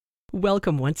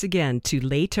Welcome once again to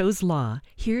Leto's Law.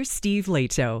 Here's Steve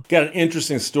Leto. Got an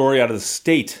interesting story out of the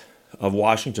state of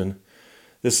Washington.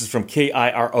 This is from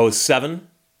KIRO 7.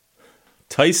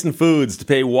 Tyson Foods to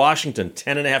pay Washington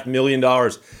 $10.5 million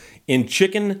in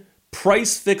chicken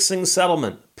price-fixing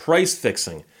settlement.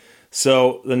 Price-fixing.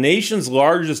 So the nation's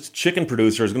largest chicken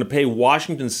producer is going to pay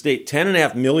Washington State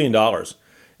 $10.5 million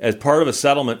as part of a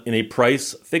settlement in a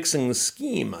price-fixing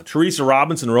scheme. Teresa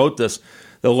Robinson wrote this.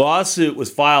 The lawsuit was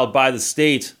filed by the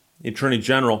state attorney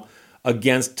general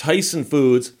against Tyson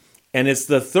Foods, and it's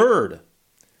the third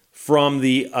from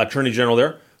the attorney general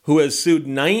there, who has sued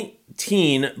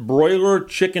 19 broiler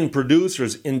chicken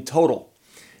producers in total.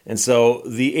 And so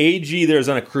the AG there is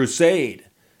on a crusade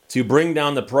to bring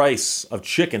down the price of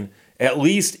chicken, at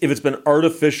least if it's been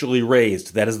artificially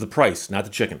raised. That is the price, not the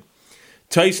chicken.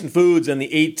 Tyson Foods and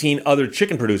the 18 other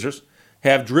chicken producers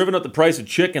have driven up the price of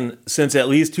chicken since at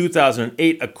least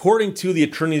 2008, according to the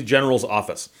Attorney General's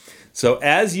office. So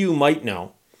as you might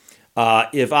know,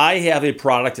 if I have a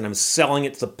product and I'm selling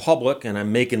it to the public and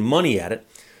I'm making money at it,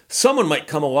 someone might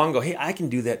come along and go, hey, I can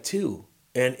do that too.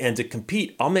 And to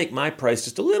compete, I'll make my price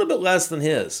just a little bit less than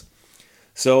his.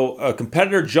 So a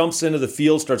competitor jumps into the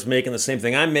field, starts making the same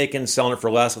thing I'm making, selling it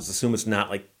for less. Let's assume it's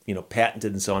not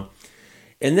patented and so on.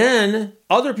 And then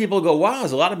other people go, wow,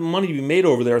 there's a lot of money to be made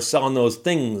over there selling those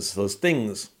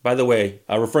things. By the way,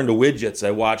 referring to widgets, I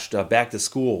watched Back to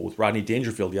School with Rodney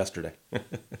Dangerfield yesterday.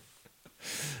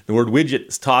 The word widget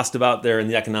is tossed about there in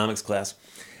the economics class.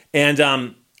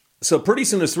 And so pretty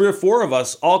soon there's 3 or 4 of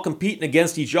us all competing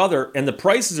against each other, and the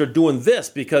prices are doing this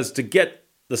because to get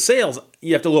the sales,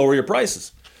 you have to lower your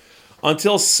prices.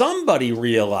 Until somebody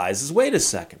realizes, wait a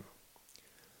second,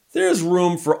 there's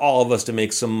room for all of us to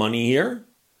make some money here.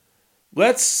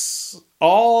 Let's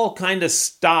all kind of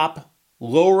stop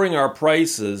lowering our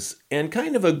prices and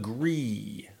kind of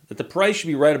agree that the price should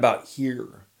be right about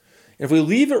here. And if we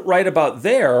leave it right about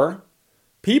there,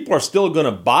 people are still going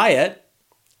to buy it,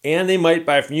 and they might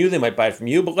buy it from you, they might buy it from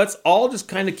you, but let's all just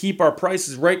kind of keep our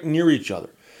prices right near each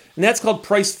other. And that's called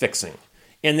price fixing.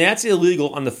 And that's illegal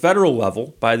on the federal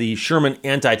level by the Sherman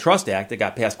Antitrust Act that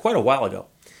got passed quite a while ago.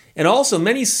 And also,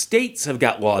 many states have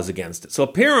got laws against it. So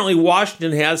apparently,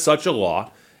 Washington has such a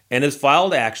law and has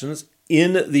filed actions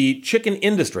in the chicken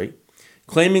industry,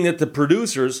 claiming that the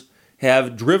producers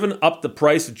have driven up the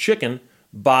price of chicken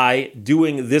by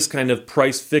doing this kind of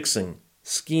price-fixing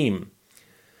scheme.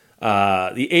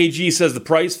 The AG says the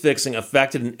price-fixing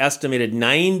affected an estimated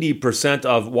 90%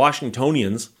 of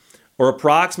Washingtonians, or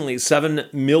approximately 7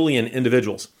 million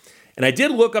individuals. And I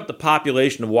did look up the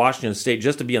population of Washington State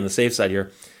just to be on the safe side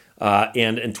here.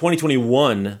 And in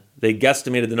 2021, they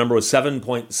guesstimated the number was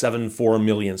 7.74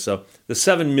 million, so the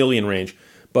 7 million range.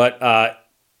 But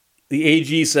the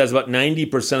AG says about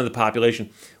 90% of the population,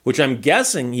 which I'm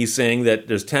guessing he's saying that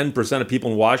there's 10% of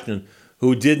people in Washington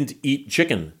who didn't eat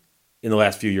chicken in the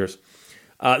last few years.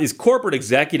 These corporate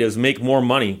executives make more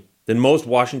money than most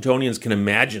Washingtonians can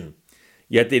imagine,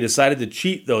 yet they decided to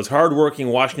cheat those hardworking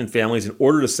Washington families in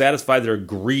order to satisfy their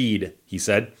greed, he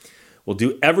said. We'll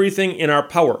do everything in our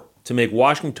power to make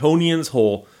Washingtonians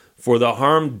whole for the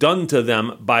harm done to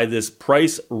them by this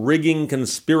price-rigging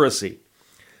conspiracy.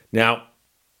 Now,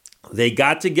 they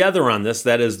got together on this,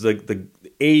 that is the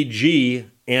AG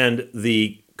and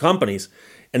the companies,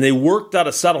 and they worked out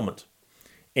a settlement.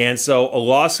 And so a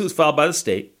lawsuit was filed by the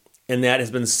state, and that has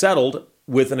been settled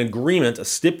with an agreement, a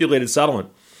stipulated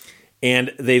settlement.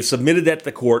 And they've submitted that to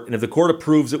the court, and if the court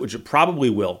approves it, which it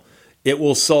probably will, it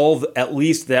will solve at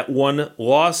least that one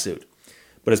lawsuit.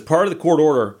 But as part of the court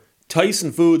order,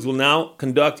 Tyson Foods will now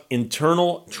conduct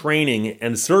internal training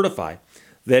and certify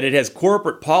that it has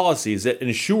corporate policies that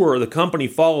ensure the company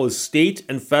follows state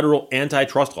and federal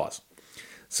antitrust laws.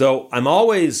 So I'm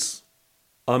always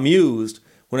amused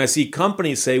when I see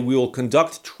companies say we will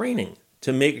conduct training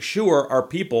to make sure our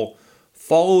people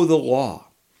follow the law.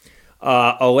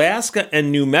 Alaska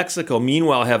and New Mexico,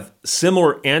 meanwhile, have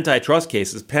similar antitrust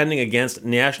cases pending against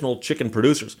national chicken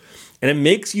producers. And it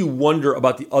makes you wonder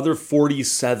about the other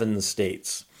 47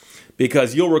 states.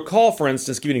 Because you'll recall, for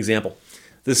instance, give you an example,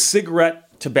 the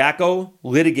cigarette tobacco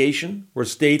litigation where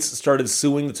states started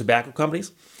suing the tobacco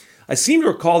companies. I seem to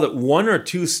recall that 1 or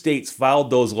 2 states filed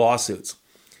those lawsuits.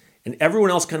 And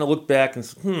everyone else kind of looked back and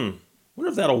said, wonder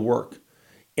if that'll work.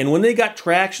 And when they got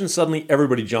traction, suddenly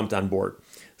everybody jumped on board.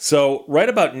 So right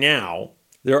about now,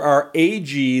 there are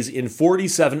AGs in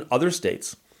 47 other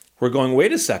states who are going,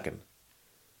 wait a second.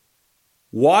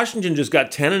 Washington just got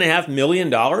 $10.5 million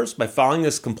by filing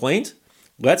this complaint.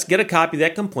 Let's get a copy of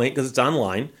that complaint because it's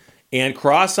online and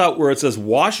cross out where it says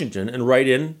Washington and write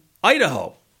in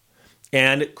Idaho.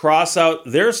 and cross out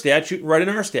their statute and write in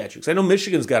our statutes. I know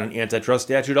Michigan's got an antitrust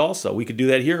statute also. We could do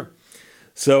that here.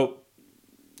 So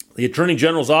the Attorney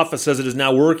General's office says it is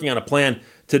now working on a plan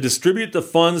to distribute the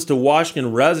funds to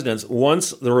Washington residents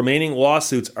once the remaining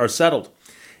lawsuits are settled.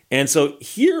 And so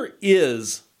here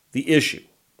is the issue.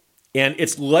 And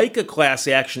it's like a class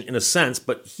action in a sense,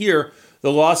 but here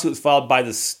the lawsuit is filed by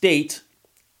the state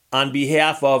on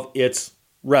behalf of its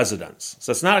residents.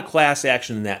 So it's not a class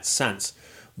action in that sense,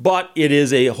 but it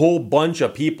is a whole bunch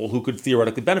of people who could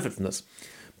theoretically benefit from this.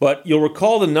 But you'll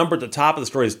recall the number at the top of the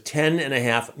story is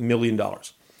 $10.5 million.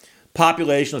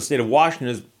 Population of the state of Washington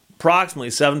is approximately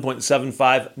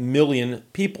 7.75 million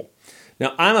people.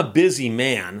 Now, I'm a busy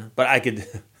man, but I could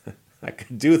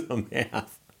do the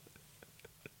math.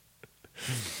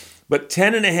 But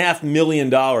 $10.5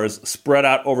 million spread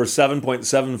out over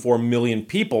 7.74 million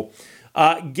people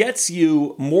gets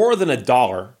you more than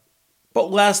 $1,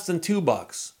 but less than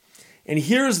 $2. And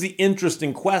here's the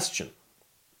interesting question,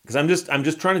 because I'm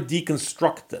just trying to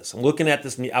deconstruct this. I'm looking at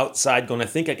this from the outside, going, I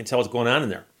think I can tell what's going on in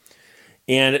there.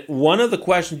 And one of the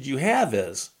questions you have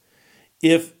is,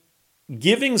 if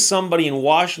giving somebody in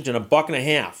Washington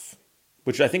 $1.50,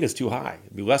 which I think is too high,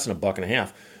 it'd be less than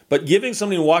 $1.50, but giving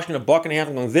somebody in Washington $1.50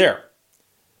 and going, there,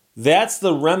 that's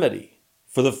the remedy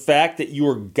for the fact that you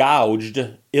were gouged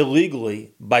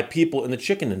illegally by people in the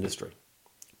chicken industry.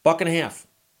 $1.50.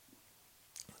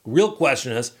 Real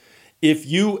question is, if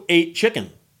you ate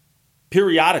chicken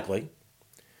periodically,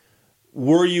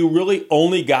 were you really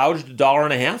only gouged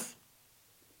 $1.50?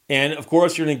 And of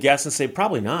course, you're going to guess and say,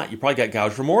 probably not. You probably got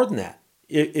gouged for more than that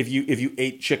if you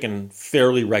ate chicken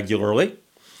fairly regularly,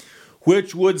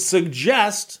 which would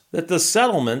suggest that the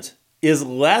settlement is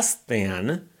less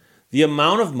than the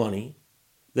amount of money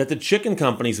that the chicken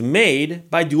companies made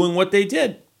by doing what they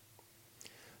did.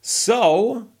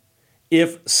 So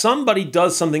if somebody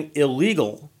does something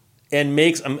illegal and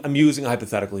makes, I'm using a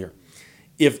hypothetical here,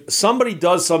 if somebody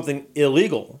does something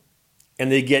illegal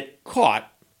and they get caught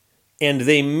and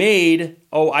they made,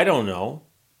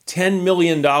 $10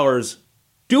 million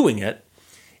doing it,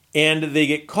 and they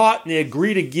get caught and they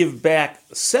agree to give back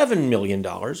 $7 million,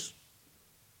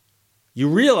 you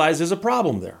realize there's a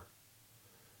problem there.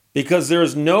 Because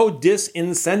there's no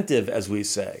disincentive, as we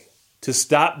say, to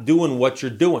stop doing what you're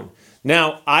doing.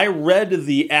 Now, I read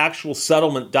the actual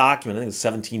settlement document, I think it's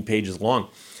 17 pages long,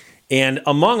 and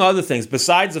among other things,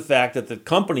 besides the fact that the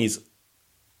companies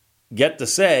get to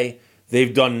say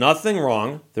they've done nothing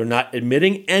wrong, they're not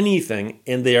admitting anything,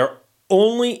 and they are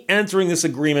only entering this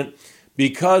agreement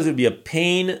because it'd be a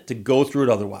pain to go through it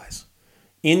otherwise.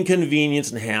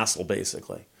 Inconvenience and hassle,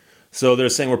 basically. So they're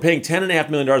saying we're paying $10.5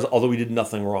 million, although we did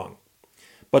nothing wrong.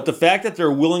 But the fact that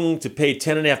they're willing to pay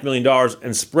 $10.5 million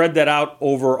and spread that out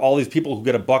over all these people who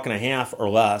get $1.50 or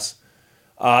less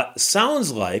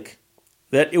sounds like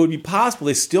that it would be possible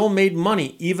they still made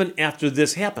money even after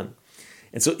this happened.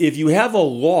 And so if you have a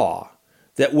law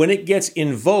that when it gets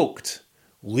invoked,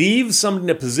 leaves somebody in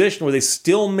a position where they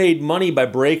still made money by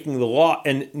breaking the law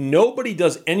and nobody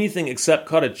does anything except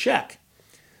cut a check,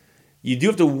 you do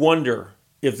have to wonder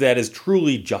if that is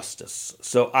truly justice.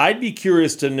 So I'd be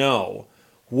curious to know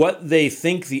what they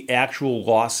think the actual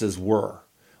losses were.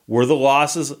 Were the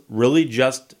losses really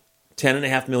just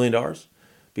 $10.5 million?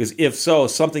 Because if so,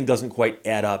 something doesn't quite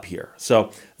add up here.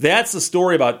 So that's the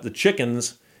story about the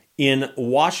chickens in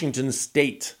Washington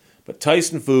State. But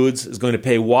Tyson Foods is going to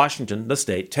pay Washington, the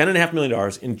state, $10.5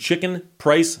 million in chicken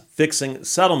price fixing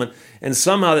settlement. And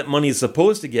somehow that money is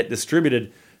supposed to get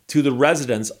distributed to the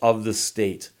residents of the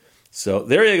state. So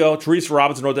there you go. Teresa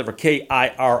Robinson wrote that for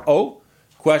KIRO.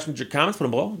 Questions or comments, put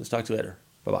them below. Let's talk to you later.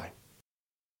 Bye-bye.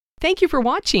 Thank you for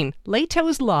watching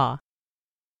Lehto's Law.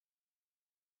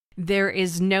 There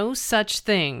is no such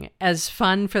thing as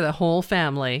fun for the whole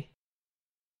family.